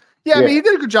Houston? Yeah, I mean, he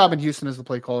did a good job in Houston as the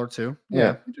play caller, too.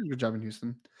 Yeah, he did a good job in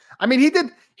Houston. I mean, he did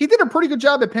a pretty good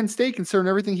job at Penn State considering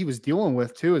everything he was dealing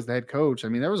with, too, as the head coach. I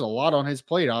mean, there was a lot on his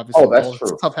plate, obviously. Oh, that's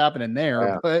true. Stuff happening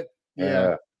there, but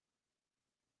yeah.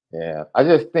 I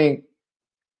just think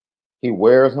he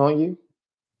wears on you.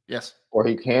 Yes. Or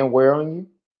he can wear on you.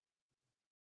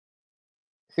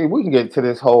 See, we can get to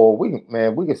this whole, we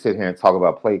can sit here and talk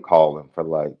about play calling for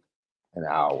like an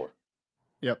hour.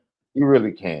 Yep. You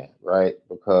really can, right?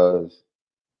 Because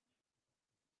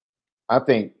I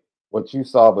think what you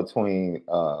saw between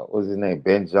what was his name,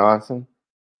 Ben Johnson?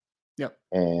 Yep.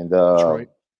 And Detroit.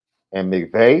 And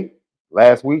McVay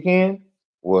last weekend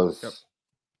was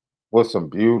some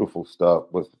beautiful stuff.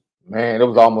 It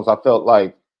was almost, I felt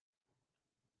like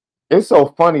it's so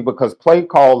funny because play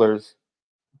callers,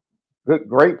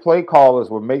 great play callers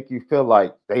will make you feel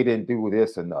like they didn't do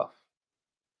this enough.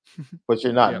 But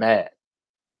you're not mad.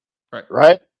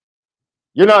 Right?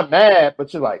 You're not mad,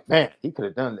 but you're like, man, he could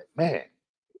have done that. Man,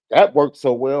 that worked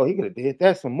so well. He could have did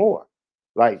that some more.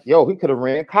 Like, he could have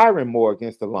ran Kyron more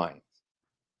against the Lions.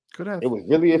 Could have. It was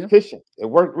really efficient. It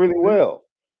worked really well.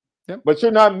 Yep. But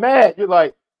you're not mad. You're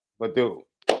like, but dude,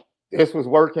 this was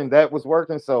working, that was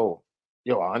working. So,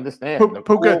 I understand.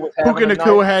 Puka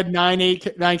Nacua had 9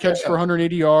 catches for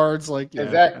 180 yards. Like,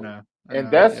 exactly. And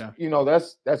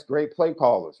that's great play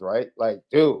callers, right? Like,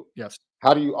 dude, yes.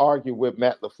 How do you argue with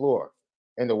Matt LaFleur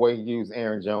and the way he used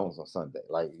Aaron Jones on Sunday?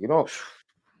 Like,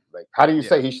 like, how do you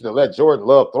say he should have let Jordan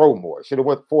Love throw more? Should have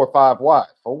went 4 or 5 wide.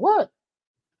 For what?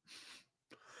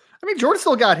 I mean, Jordan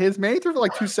still got his, man. He threw for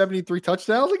like 273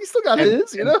 touchdowns. Like, he still got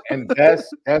his, And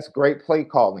that's great play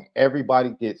calling.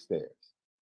 Everybody gets theirs.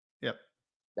 Yep.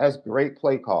 That's great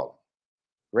play calling.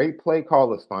 Great play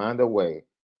callers find a way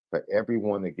for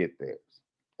everyone to get theirs.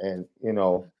 And,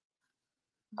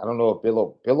 I don't know if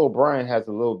Bill O'Brien has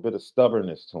a little bit of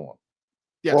stubbornness to him.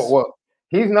 Yes. Well,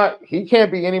 he can't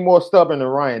be any more stubborn than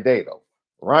Ryan Day, though.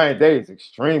 Ryan Day is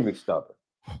extremely stubborn.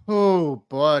 Oh,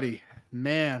 buddy.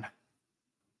 Man.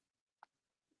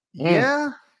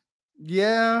 Yeah.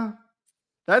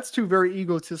 That's 2 very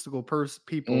egotistical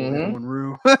people in one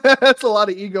room. That's a lot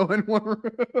of ego in one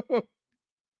room.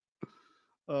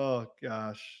 Oh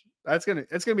gosh, it's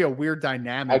gonna be a weird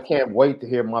dynamic. I can't wait to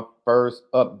hear my first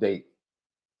update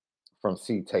from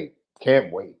C-Tape.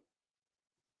 Can't wait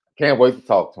to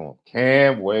talk to him.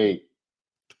 Can't wait.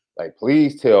 Like,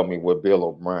 please tell me what Bill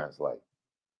O'Brien's like.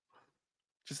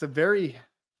 Just a very,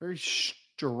 very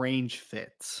strange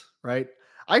fit, right?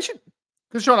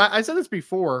 Because Sean, I said this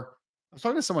before. I was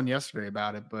talking to someone yesterday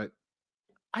about it, but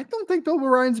I don't think Bill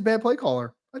O'Brien's a bad play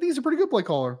caller. I think he's a pretty good play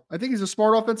caller. I think he's a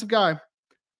smart offensive guy.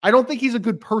 I don't think he's a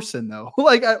good person, though.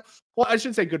 I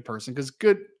shouldn't say good person because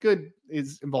good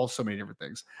involves so many different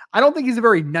things. I don't think he's a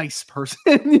very nice person.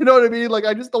 You know what I mean? Like,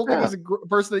 I just don't think he's a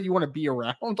person that you want to be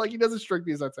around. Like, he doesn't strike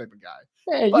me as that type of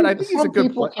guy. But I think he's a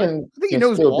good player. I think he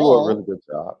knows ball. Do a really good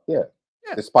job. Yeah.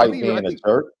 Despite being a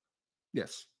jerk.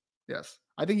 Yes.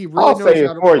 I think he really knows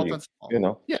how to play offensive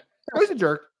ball. Yeah. He's a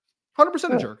jerk.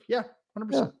 100% a jerk. Yeah.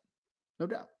 100%. No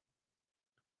doubt.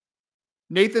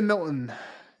 Nathan Milton.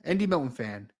 Andy Milton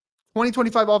fan.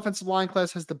 2025 offensive line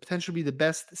class has the potential to be the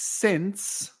best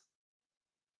since.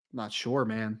 I'm not sure,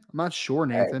 man. I'm not sure,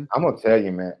 Nathan. Hey, I'm gonna tell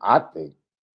you, man. I think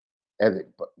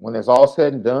when it's all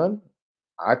said and done,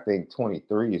 I think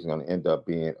 23 is going to end up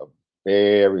being a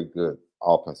very good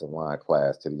offensive line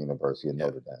class to the University of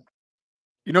Notre Dame.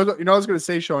 You know what I was going to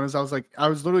say, Sean, is I was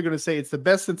literally going to say it's the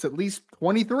best since at least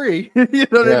 23. You know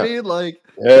what I mean? Like,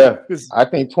 yeah, I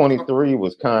think 23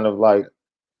 was kind of like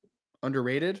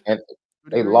underrated. And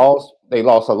they lost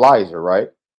Elijah, right?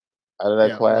 Out of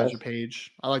that class. Elijah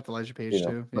Page. I like Elijah Page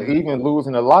too. But even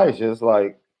losing Elijah is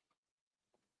like,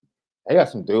 they got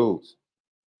some dudes.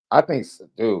 I think,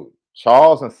 dude,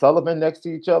 Charles and Sullivan next to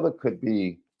each other could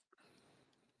be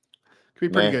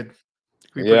pretty good.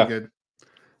 Pretty good.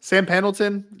 Sam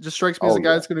Pendleton just strikes me as a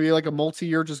guy that's going to be like a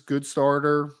multi-year, just good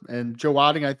starter. And Joe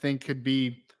Wadding, I think, could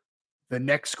be the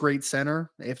next great center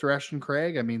after Ashton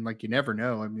Craig. I mean, like, you never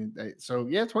know. I mean, so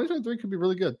yeah, 2023 could be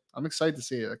really good. I'm excited to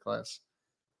see it, that class.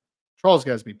 Charles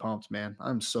guys be pumped, man.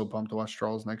 I'm so pumped to watch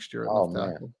Charles next year at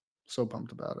left tackle. So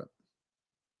pumped about it.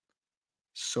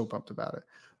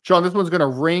 Sean, this one's going to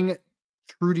ring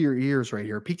true to your ears right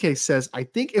here. PK says, I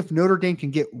think if Notre Dame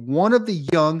can get one of the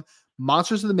young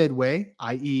monsters of the Midway,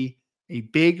 i.e. a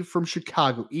big from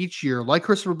Chicago each year, like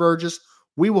Christopher Burgess,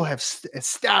 we will have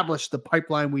established the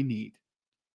pipeline we need.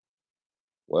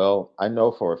 Well, I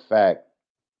know for a fact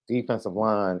defensive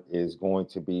line is going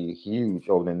to be huge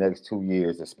over the next 2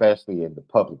 years, especially in the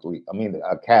public league. I mean, the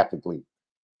Catholic league.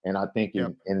 And I think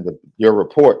in your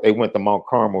report, they went to Mount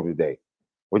Carmel today,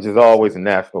 which is always a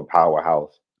national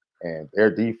powerhouse. And their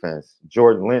defense,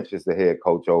 Jordan Lynch is the head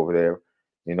coach over there.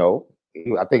 You know,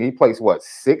 I think he placed,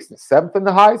 6th and 7th in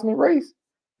the Heisman race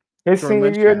his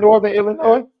senior year in Northern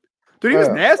Illinois. Yeah. Dude, he was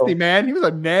nasty, man. He was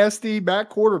a nasty back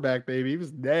quarterback, baby. He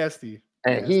was nasty.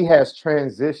 And he has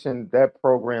transitioned that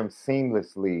program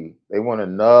seamlessly. They won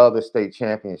another state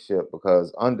championship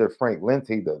because under Frank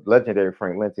Linty, the legendary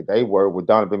Frank Linty, they were with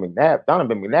Donovan McNabb.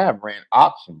 Donovan McNabb ran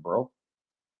option, bro.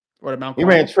 What about he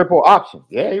ran triple option?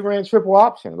 Yeah, he ran triple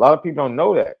option. A lot of people don't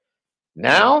know that.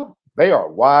 Now they are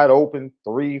wide open,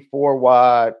 3-4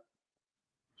 wide.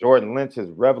 Jordan Lynch has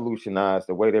revolutionized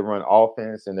the way they run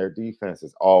offense, and their defense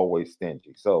is always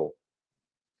stingy. So,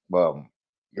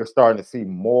 you're starting to see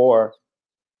more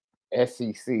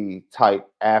SEC type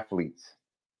athletes,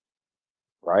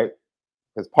 right?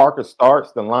 Because Parker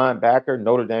Starks, the linebacker,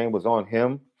 Notre Dame was on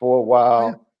him for a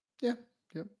while. Yeah.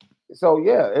 So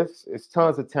it's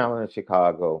tons of talent in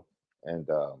Chicago, and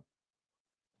a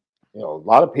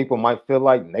lot of people might feel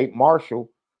like Nate Marshall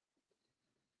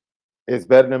is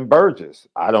better than Burgess.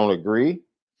 I don't agree.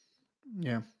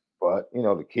 Yeah. But,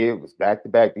 the kid was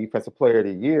back-to-back Defensive Player of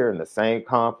the Year in the same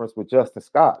conference with Justin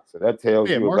Scott. So that tells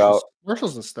you about...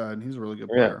 Marshall's a stud. He's a really good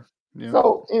player. Yeah.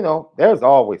 So, there's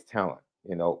always talent,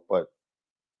 but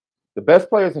the best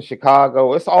players in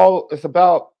Chicago, it's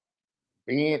about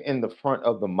being in the front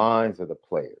of the minds of the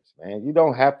players, man. You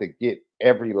don't have to get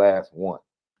every last one.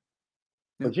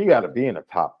 Yeah. But you got to be in the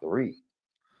top 3.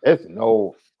 There's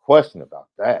no question about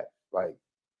that.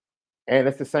 And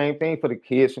it's the same thing for the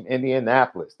kids from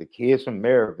Indianapolis, the kids from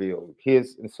Maryville, the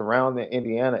kids in surrounding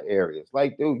Indiana areas.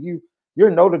 Dude, you're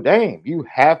Notre Dame. You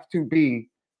have to be,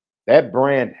 that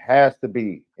brand has to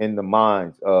be in the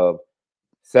minds of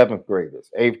 7th graders,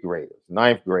 8th graders,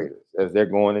 9th graders as they're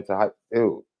going into high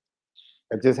school.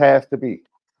 It just has to be.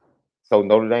 So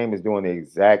Notre Dame is doing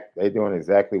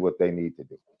exactly what they need to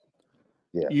do.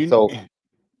 Yeah.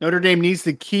 Notre Dame needs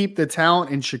to keep the talent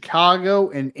in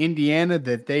Chicago and Indiana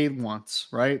that they want,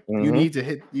 right? Mm-hmm. You need to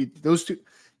hit those two.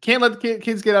 Can't let the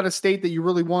kids get out of state that you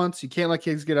really want. You can't let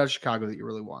kids get out of Chicago that you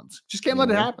really want. Just can't let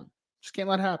it happen. Just can't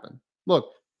let it happen.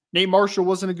 Look, Nate Marshall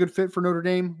wasn't a good fit for Notre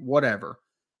Dame, whatever.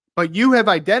 But you have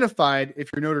identified,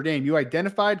 if you're Notre Dame, you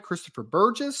identified Christopher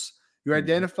Burgess. You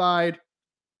identified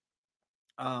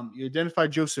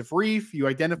Joseph Reif. You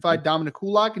identified Dominic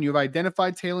Kulak, and you have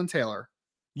identified Talon Taylor.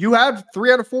 You have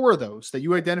 3 out of 4 of those that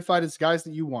you identified as guys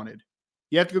that you wanted.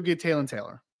 You have to go get Talon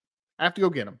Taylor. I have to go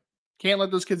get him. Can't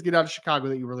let those kids get out of Chicago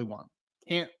that you really want.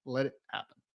 Can't let it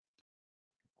happen.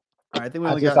 All right, I think we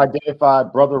only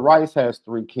identified Brother Rice has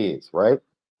 3 kids, right?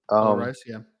 Brother Rice,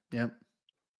 yeah.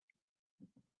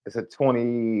 It's a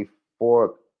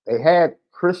 24. They had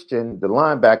Christian, the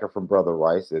linebacker from Brother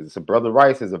Rice. Brother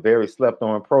Rice is a very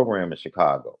slept-on program in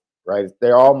Chicago. Right,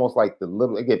 they're almost like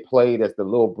they get played as the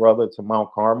little brother to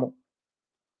Mount Carmel,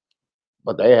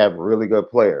 but they have really good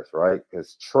players, right?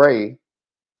 Because Trey,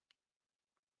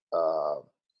 the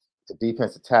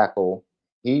defensive tackle,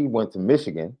 he went to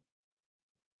Michigan.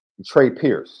 Trey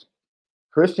Pierce,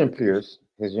 Christian Pierce,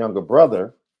 his younger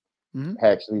brother,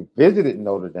 actually visited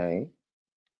Notre Dame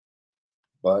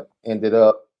but ended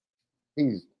up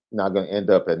he's not going to end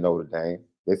up at Notre Dame.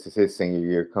 This is his senior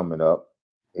year coming up.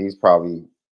 He's probably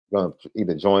going to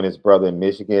either join his brother in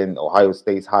Michigan, Ohio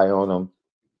State's high on him,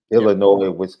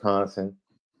 Illinois, Wisconsin.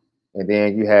 And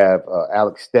then you have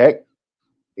Alex Steck,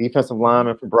 defensive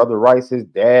lineman for Brother Rice. His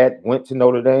dad went to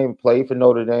Notre Dame, played for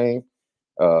Notre Dame.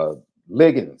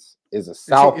 Liggins is a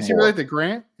sophomore. Is he related to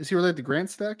Grant? Is he related to Grant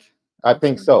Steck? I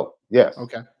think so. Yes.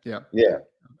 Okay. Yeah. Yeah.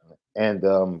 And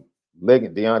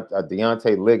Liggins,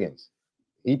 Deontay Liggins,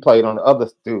 he played on the other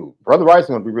dude. Brother Rice is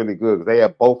going to be really good because they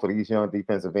have both of these young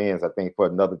defensive ends, I think, for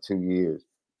another 2 years.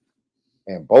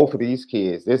 And both of these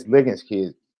kids, this Liggins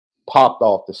kid, popped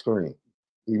off the screen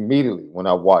immediately when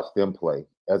I watched them play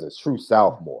as a true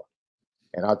sophomore.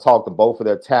 And I talked to both of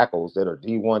their tackles that are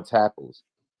D1 tackles.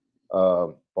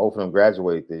 Both of them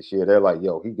graduated this year. They're like,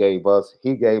 yo, he gave us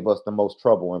the most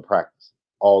trouble in practice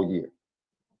all year.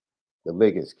 The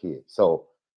Liggins kid. So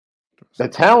the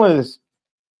talent is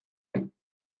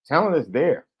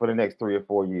there for the next 3 or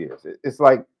 4 years. It's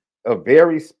like a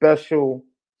very special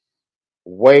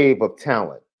wave of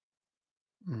talent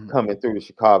coming through the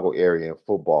Chicago area in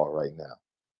football right now.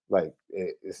 Like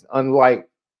it's unlike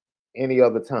any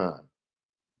other time.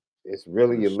 It's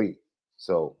really elite.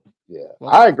 So yeah,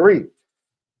 well, I agree.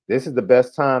 This is the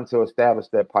best time to establish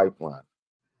that pipeline.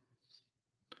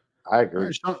 I agree.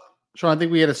 Right, Sean, I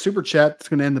think we had a super chat that's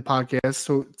going to end the podcast.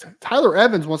 So Tyler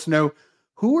Evans wants to know,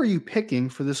 who are you picking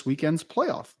for this weekend's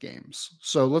playoff games?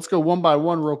 So let's go one by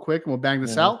one real quick, and we'll bang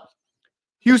this out.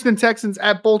 Houston Texans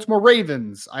at Baltimore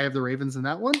Ravens. I have the Ravens in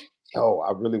that one. Yo,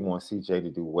 I really want CJ to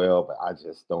do well, but I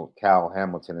just don't. Cal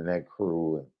Hamilton and that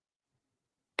crew.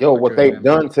 And what they've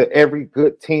done to every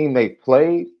good team they've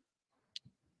played,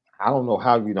 I don't know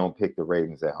how you don't pick the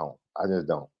Ravens at home. I just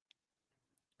don't.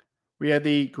 We had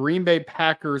the Green Bay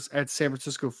Packers at San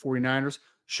Francisco 49ers.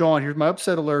 Sean, here's my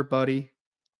upset alert, buddy.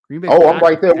 Green Bay Packers, I'm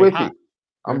right there with you.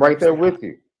 I'm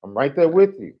right there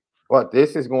with you. But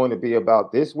this week is going to be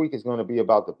about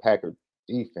the Packer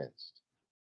defense.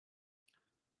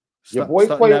 Your boy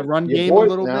played that run game a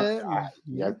little bit.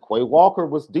 Yeah, Quay Walker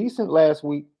was decent last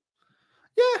week.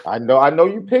 Yeah. I know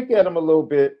you picked at him a little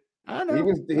bit. I know. He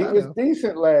was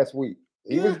decent last week.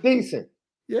 He was decent.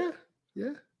 Yeah.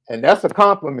 And that's a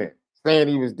compliment, saying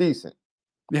he was decent.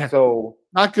 Yeah. So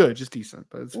not good, just decent.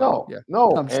 But it's no.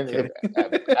 And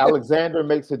if Alexander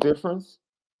makes a difference,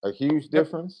 a huge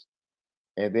difference,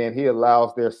 and then he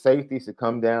allows their safeties to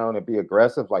come down and be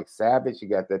aggressive like Savage. You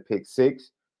got that pick 6.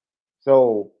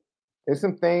 So there's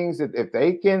some things that if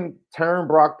they can turn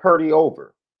Brock Purdy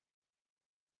over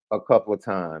a couple of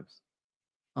times,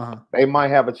 they might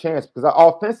have a chance. Because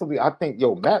offensively, I think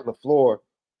Matt LaFleur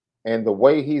and the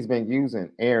way he's been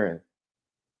using Aaron,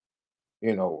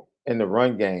 in the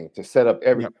run game to set up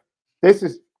every. This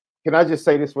is. Can I just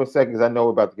say this for a second? Because I know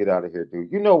we're about to get out of here,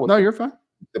 dude. You know what? No, you're fine.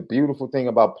 The beautiful thing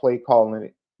about play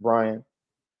calling, Brian,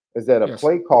 is that a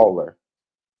play caller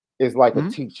is like a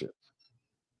teacher.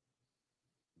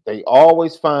 They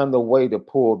always find the way to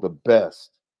pull the best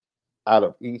out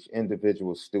of each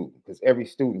individual student because every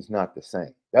student's not the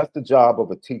same. That's the job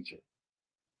of a teacher.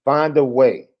 Find a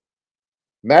way.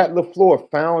 Matt LaFleur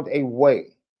found a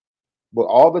way with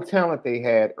all the talent they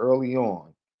had early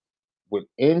on, with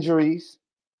injuries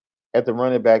at the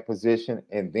running back position,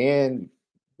 and then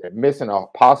they're missing a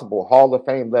possible Hall of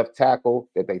Fame left tackle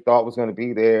that they thought was going to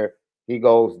be there. He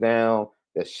goes down.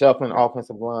 They're shuffling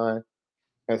offensive line.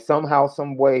 And somehow,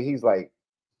 some way, he's like,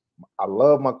 I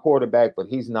love my quarterback, but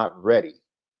he's not ready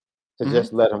to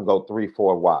just let him go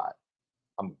 3-4 wide.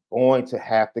 I'm going to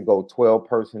have to go 12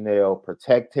 personnel,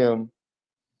 protect him,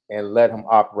 and let him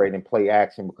operate and play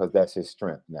action because that's his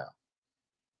strength now.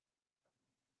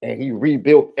 And he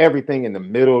rebuilt everything in the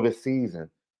middle of the season.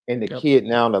 And the kid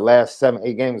now in the last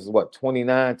 7-8 games is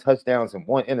 29 touchdowns and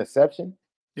 1 interception?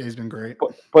 Yeah, he's been great.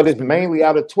 But it's mainly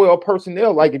out of 12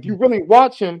 personnel. Like, if you really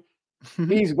watch him,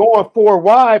 he's going 4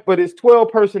 wide, but it's 12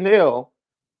 personnel.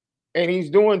 And he's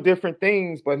doing different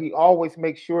things, but he always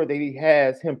makes sure that he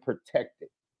has him protected.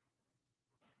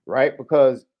 Right?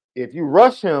 Because if you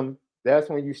rush him, that's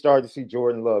when you start to see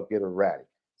Jordan Love get erratic.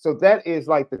 So that is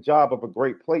like the job of a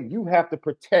great play. You have to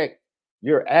protect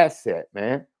your asset,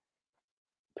 man.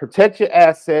 Protect your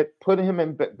asset, put him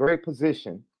in great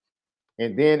position.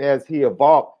 And then as he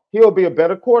evolves, he'll be a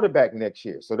better quarterback next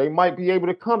year. So they might be able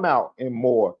to come out in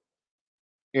more,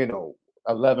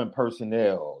 11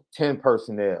 personnel, 10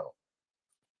 personnel.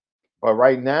 But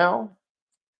right now,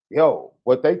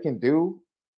 what they can do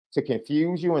to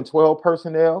confuse you in 12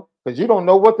 personnel, because you don't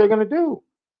know what they're going to do.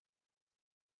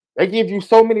 They give you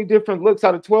so many different looks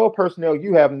out of 12 personnel,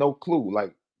 you have no clue.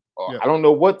 Like, I don't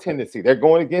know what Tennessee. They're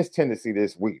going against Tennessee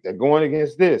this week. They're going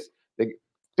against this.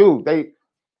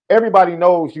 Everybody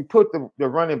knows you put the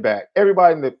running back.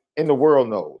 Everybody in the world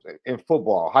knows in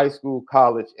football, high school,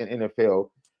 college, and NFL.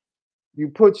 You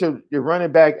put your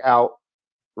running back out,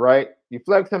 right? You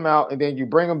flex him out, and then you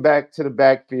bring him back to the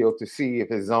backfield to see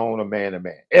if it's zone or man to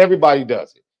man. Everybody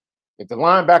does it. If the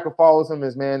linebacker follows him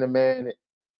as man to man,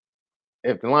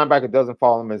 if the linebacker doesn't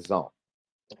follow him as zone.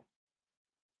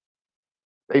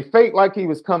 They faked like he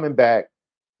was coming back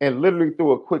and literally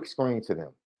threw a quick screen to him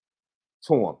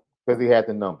because he had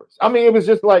the numbers. I mean, it was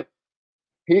just like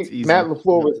Matt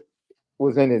LaFleur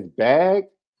was in his bag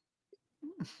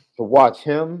to watch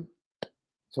him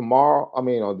tomorrow. I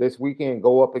mean, on this weekend,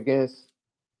 go up against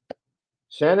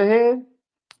Shanahan.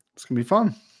 It's gonna be fun.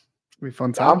 It's gonna be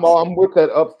fun time. I'm with that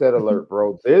upset alert,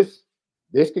 bro. This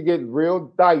could get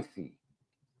real dicey.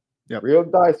 Yep. Real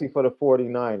dicey for the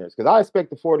 49ers. Because I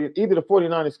expect either the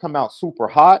 49ers come out super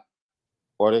hot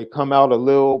or they come out a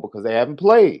little because they haven't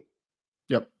played.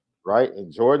 Yep. Right?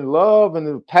 And Jordan Love and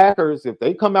the Packers, if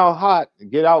they come out hot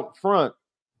and get out front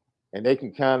and they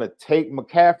can kind of take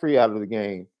McCaffrey out of the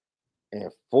game and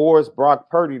force Brock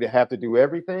Purdy to have to do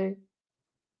everything,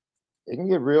 it can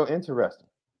get real interesting.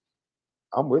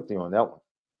 I'm with you on that one.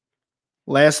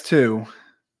 Last two.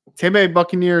 Tampa Bay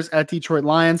Buccaneers at Detroit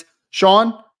Lions.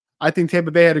 Sean, I think Tampa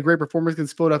Bay had a great performance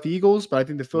against Philadelphia Eagles, but I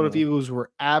think the Philadelphia Eagles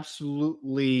were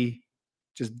absolutely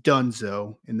just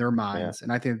donezo in their minds. Yeah.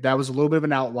 And I think that was a little bit of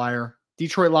an outlier.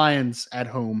 Detroit Lions at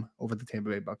home over the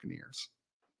Tampa Bay Buccaneers.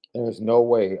 There's no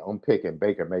way I'm picking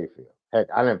Baker Mayfield. Heck,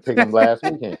 I didn't pick him last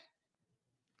weekend.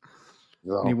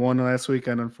 So, he won last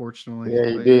weekend, unfortunately. Yeah,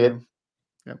 he did.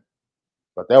 Yep.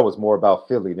 But that was more about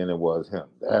Philly than it was him.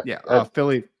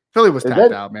 Philly was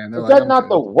tapped out, man. Is that not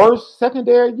the worst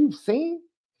secondary you've seen?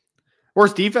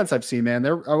 Worst defense I've seen, man.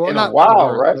 They're not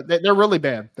wild, right? They're really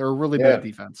bad. They're a really bad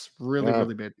defense.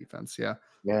 Really bad defense. Yeah.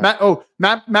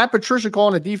 Matt Patricia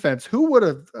calling a defense. Who would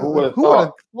have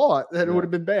thought that it would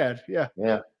have been bad? Yeah.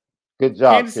 Yeah. Good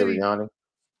job, Sirianni.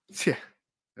 Yeah.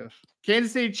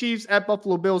 Kansas City Chiefs at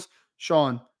Buffalo Bills.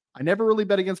 Sean, I never really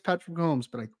bet against Patrick Mahomes,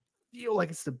 but I feel like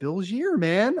it's the Bills' year,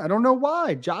 man. I don't know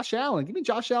why. Josh Allen. Give me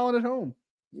Josh Allen at home.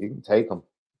 You can take him.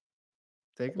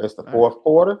 It's the All fourth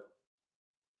quarter.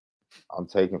 I'm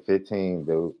taking 15,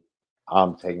 dude.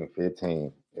 I'm taking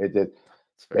 15.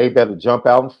 They better jump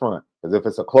out in front. Because if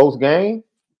it's a close game,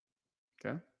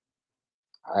 okay.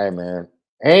 All right, man.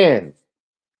 And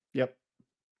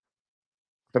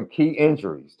some key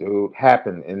injuries, dude,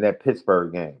 happened in that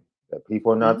Pittsburgh game that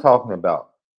people are not talking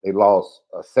about. They lost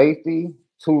a safety,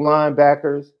 2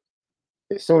 linebackers.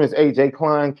 As soon as A.J.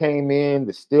 Klein came in,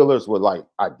 the Steelers were like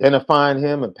identifying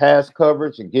him in pass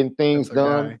coverage and getting things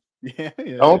done.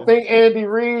 Don't think Andy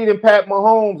Reid and Pat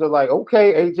Mahomes are like,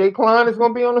 okay, A.J. Klein is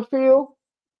going to be on the field.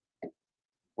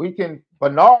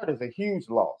 Bernard is a huge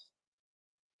loss.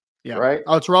 Yeah. Right?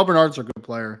 Oh, Terrell Bernard's a good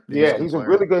player. He's a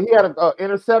really good. He had an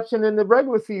interception in the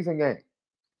regular season game.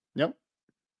 Yep.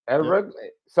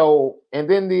 So, and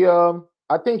then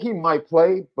I think he might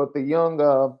play, but the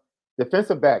young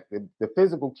defensive back, the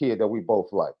physical kid that we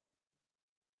both like.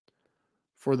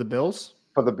 For the Bills?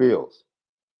 For the Bills.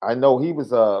 I know he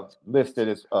was listed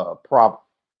as probable.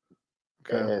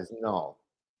 Okay. No,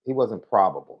 he wasn't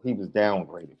probable. He was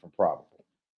downgraded from probable.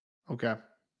 Okay.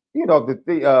 You know,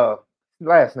 the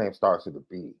last name starts with a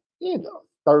B.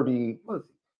 30. What is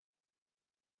he?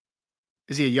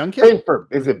 Is he a young kid? Benford.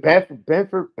 Is it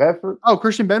Benford? Oh,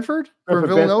 Christian Benford from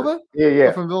Villanova? Benford. Yeah.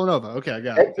 Oh, from Villanova. Okay, I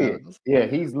got it. Yeah,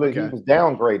 he was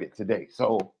downgraded today.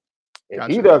 So if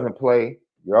he doesn't play,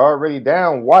 you're already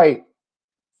down White.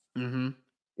 Mm-hmm.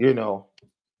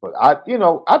 But I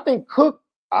think Cook.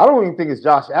 I don't even think it's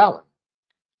Josh Allen.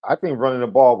 I think running the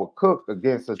ball with Cook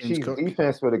against a Chiefs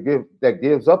defense that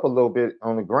gives up a little bit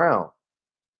on the ground.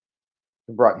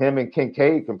 Brought him and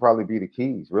Kincaid can probably be the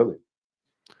keys, really.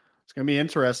 It's going to be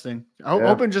interesting. I'm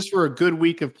hoping just for a good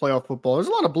week of playoff football. There's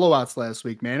a lot of blowouts last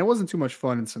week, man. It wasn't too much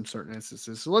fun in some certain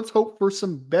instances. So let's hope for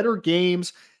some better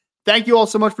games. Thank you all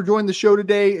so much for joining the show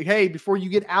today. Hey, before you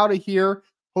get out of here,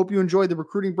 hope you enjoyed the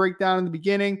recruiting breakdown in the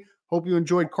beginning. Hope you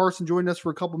enjoyed Carson joining us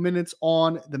for a couple minutes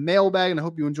on the mailbag, and I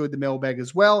hope you enjoyed the mailbag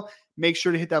as well. Make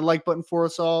sure to hit that like button for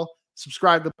us all.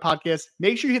 Subscribe to the podcast.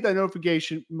 Make sure you hit that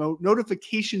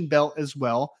notification bell as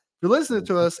well. If you're listening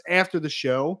to us after the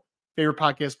show, favorite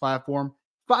podcast platform,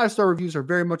 5-star reviews are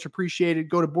very much appreciated.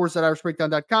 Go to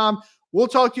boards.irishbreakdown.com. We'll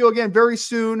talk to you again very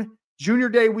soon. Junior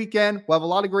Day weekend. We'll have a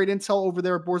lot of great intel over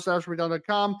there at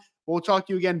boards.irishbreakdown.com. We'll talk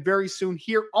to you again very soon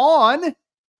here on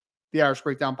the Irish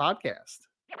Breakdown Podcast.